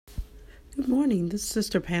Good morning. This is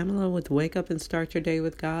Sister Pamela with Wake Up and Start Your Day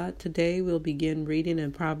with God. Today we'll begin reading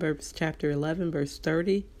in Proverbs chapter 11, verse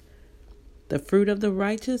 30. The fruit of the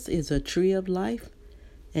righteous is a tree of life,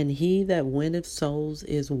 and he that winneth souls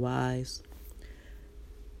is wise.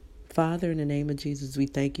 Father, in the name of Jesus, we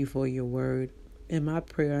thank you for your word. And my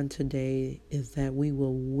prayer on today is that we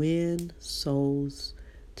will win souls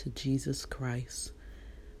to Jesus Christ.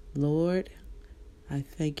 Lord, I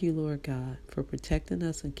thank you, Lord God, for protecting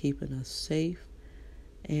us and keeping us safe.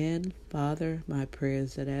 And Father, my prayer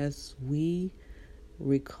is that as we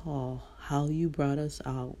recall how you brought us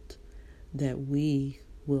out, that we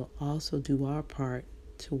will also do our part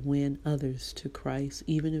to win others to Christ,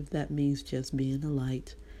 even if that means just being a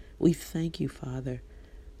light. We thank you, Father.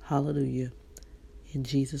 Hallelujah. In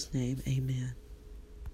Jesus' name, amen.